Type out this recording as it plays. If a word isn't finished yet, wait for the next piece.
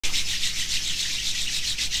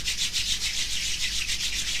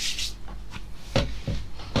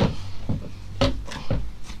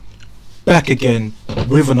back again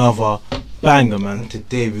with another banger, man. And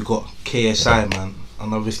today we got KSI, man,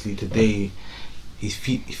 and obviously today he's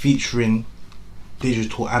featuring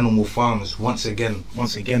Digital Animal Farms once again,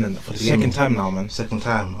 and for the second time now, man. Second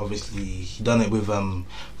time. Obviously he done it with the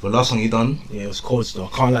last song he done. Yeah, it was cold still.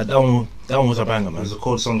 Can't like that one was a banger, man. It was a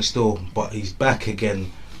cold song still, but he's back again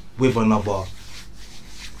with another.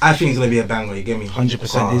 I think it's gonna be a banger. You get me?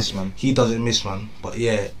 100% is, man. He doesn't miss, man. But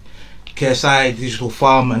yeah, KSI, Digital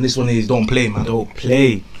Farm, and this one is Don't Play, man. Don't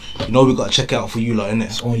Play. You know we gotta check it out for you lot, innit?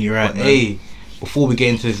 It's only right, but man. Hey, before we get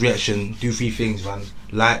into this reaction, do 3 things, man.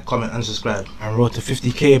 Like, comment and subscribe. And road to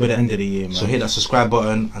 50k by the end of the year, man. So hit that subscribe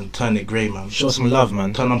button and turn it grey, man. Show some love,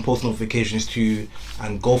 man. Turn on post notifications too,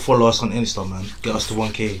 and go follow us on Insta, man. Get us to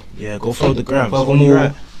 1k. Yeah, go follow the gram. Furthermore,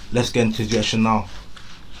 right. Let's get into the reaction now.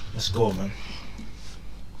 Let's go, man.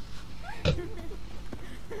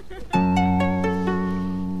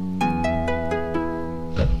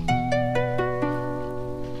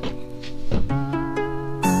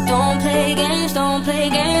 Don't play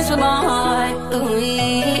games with my heart.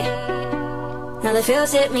 Ooh, now the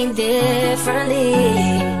feels hit me differently.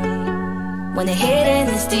 When the hidden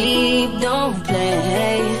is deep, don't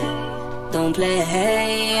play,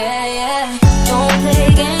 yeah, yeah. Don't play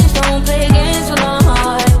games with my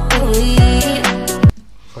heart. Ooh.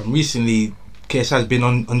 From recently, KSI's been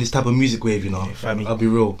on this type of music wave, you know. Yeah, family. I'll be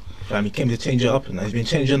real. Fam, he came to change it up, and he's been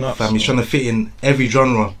changing up. Fam, he's trying to fit in every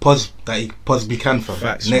genre that he possibly can, fam.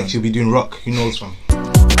 Facts, next man. he'll be doing rock, who knows, fam.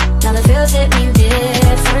 Now the feels hit me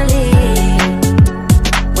differently.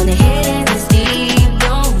 When the hidden is deep,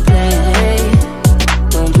 don't play,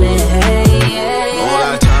 yeah. All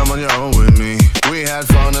that time on your own with me. We had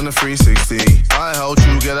fun in the 360. I helped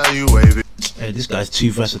you get out you wavy. Hey, this guy's too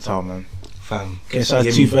versatile, man. Fam,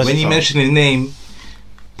 KSI's too versatile. when you mention his name,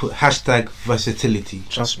 put hashtag versatility.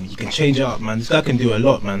 Trust me, you can change it up, man. This guy can do a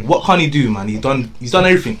lot, man. What can he do, man? He's done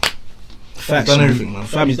everything. Facts, he's done everything, man.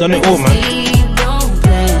 Fam, he's done it all, man.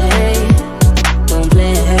 Don't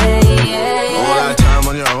play, yeah. All that time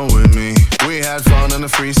on your own with me. We had fun in the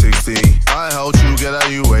 360. I helped you get out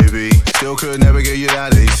you wavy. Still could never get you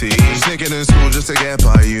that AC. Sneaking in school just to get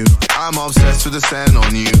by you. I'm obsessed with the sand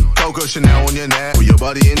on you. Coco Chanel on your neck, with your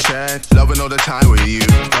body in check. Loving all the time with you.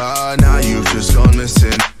 But now you've just gone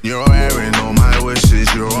missing. You're airing all my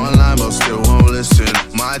wishes. You're online but still won't listen.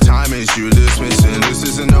 My time is you dismissing. This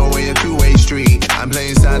isn't no way a two-way street. I'm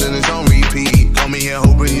playing sad and it's on repeat. Call me here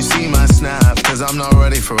hoping you see my snap, cause I'm not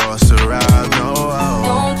ready for us to ride. No,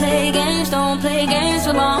 don't play games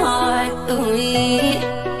with my heart.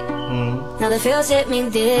 Ooh, now the feels hit me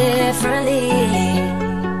differently.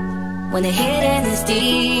 When the hidden is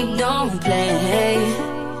deep, don't play,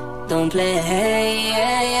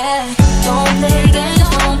 yeah, yeah. Don't play games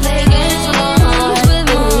with my heart.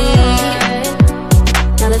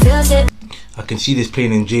 Now the feels hit. I can see this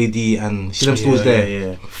playing in JD and see them stores there.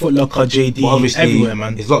 Yeah. Foot Locker, JD, but obviously, everywhere,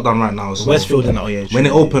 man. It's locked down right now. So Westfield and yeah. When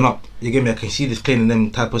it open up, you get me. I can see this playing in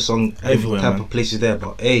them type of song, everywhere, type man. of places there.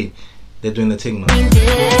 But hey, they're doing the thing, man.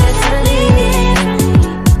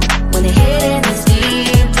 When the hidden is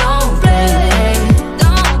deep, don't play,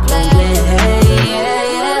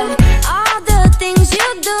 yeah. All the things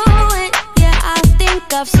you doing, yeah, I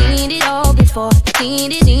think I've seen it all before.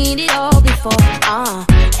 Seen it all before.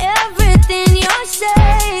 Everything you're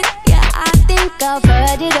saying, yeah, I think I've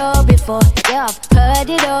heard it all before. Yeah, I've heard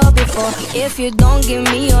it all before. If you don't give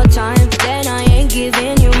me your time, then I ain't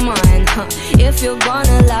giving you mine. If you're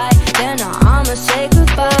gonna lie, then I'ma say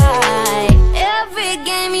goodbye. Every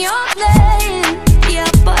game you're playing, yeah,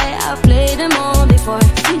 boy, I've played them all before.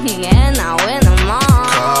 And I win them all.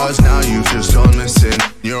 Cause now you've just gone missing.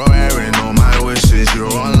 You're airing all my wishes.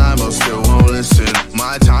 You're online but still won't listen.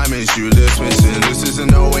 My time is you dismissing. This isn't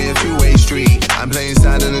no way a two-way street. I'm playing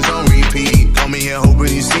sad and it's on repeat. Call me here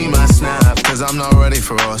hoping you see my snap, cause I'm not ready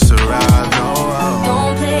for us to ride. No,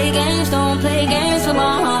 don't play games with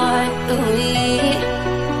my heart. Ooh,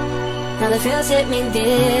 now the feels hit me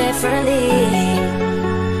differently.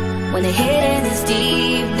 When the hidden is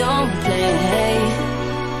deep, don't play,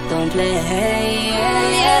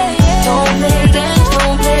 yeah, yeah. Don't play games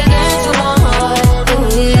with my heart. Ooh,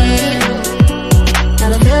 now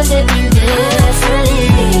the feels hit me differently.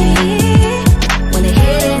 When the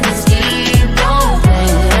hidden is deep, don't play,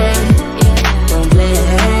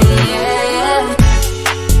 yeah, yeah.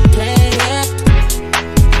 Play it, yeah,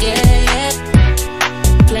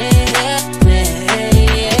 play it, yeah, play it, yeah,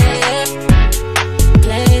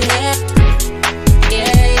 play it,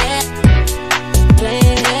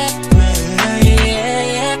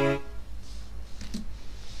 yeah.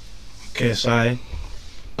 KSI,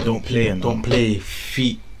 don't play and don't play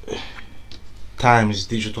feet. Times,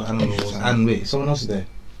 Digital Animals, and wait, someone else is there.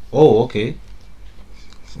 Oh, okay.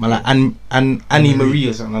 Man, like Annie Marie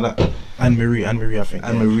or something like that. Anne Marie, I think.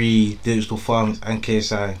 Anne Marie, Digital Farms, and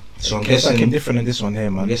KSI. So I'm KSI guessing came different in this one here,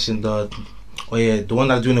 I'm man. guessing the one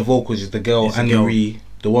that's doing the vocals is the girl It's the Anne girl. Marie,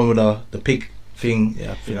 the one with the pig thing.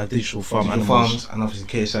 Yeah, I think like Digital Farm Digital Animals. Farms, and obviously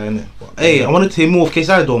KSI in it. Hey, I wanted to hear more of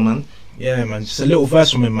KSI though, man. Yeah, man. Just a little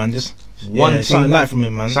verse from him, man. Just One thing, something light from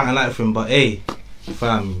him, man. Something like from him, but hey,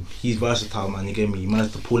 fam, he's versatile, man. You get me? He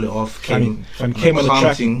managed to pull it off. Fam, on came on the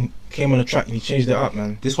track. thing. Came on the track and he changed it up,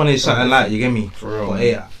 man. This one is something like, you get me? For real, But man.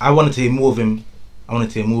 hey, I wanted to hear more of him. You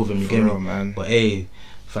For get real, me? man. But hey,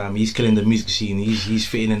 fam, he's killing the music scene. He's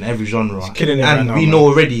fitting in every genre. He's killing it and right now, we man. know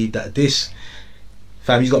already that this,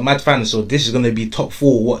 fam, he's got mad fans, so this is gonna be top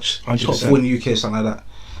 4 watch. 100%. Top 4 in the UK, something like that.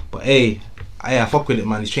 But hey, I fuck with it,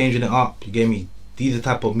 man. He's changing it up. You get me? These are the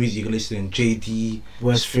type of music you can listen in. JD,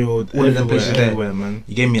 Westfield, all of them places there. everywhere, man.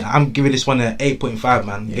 you get me? I'm giving this one an 8.5,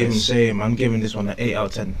 man. You Yeah, get me? same. I'm giving this one an 8 out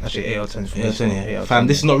of 10. Actually, 8 out of 10 for me. Yeah, This one, 8 out of fam, 10.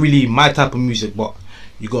 this is not really my type of music, but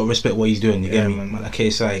you gotta respect what he's doing. You Yeah, get me? man. Man, like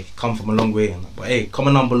KSI, come from a long way. But hey,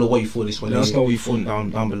 comment down below what you thought this one. Let us is. know what you thought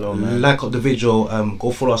down below, man. Like up the video.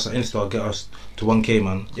 Go follow us on Insta. Get us to 1K,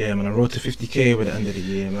 man. Yeah, man. I road to 50k by the end of the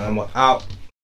year, man. And we're out.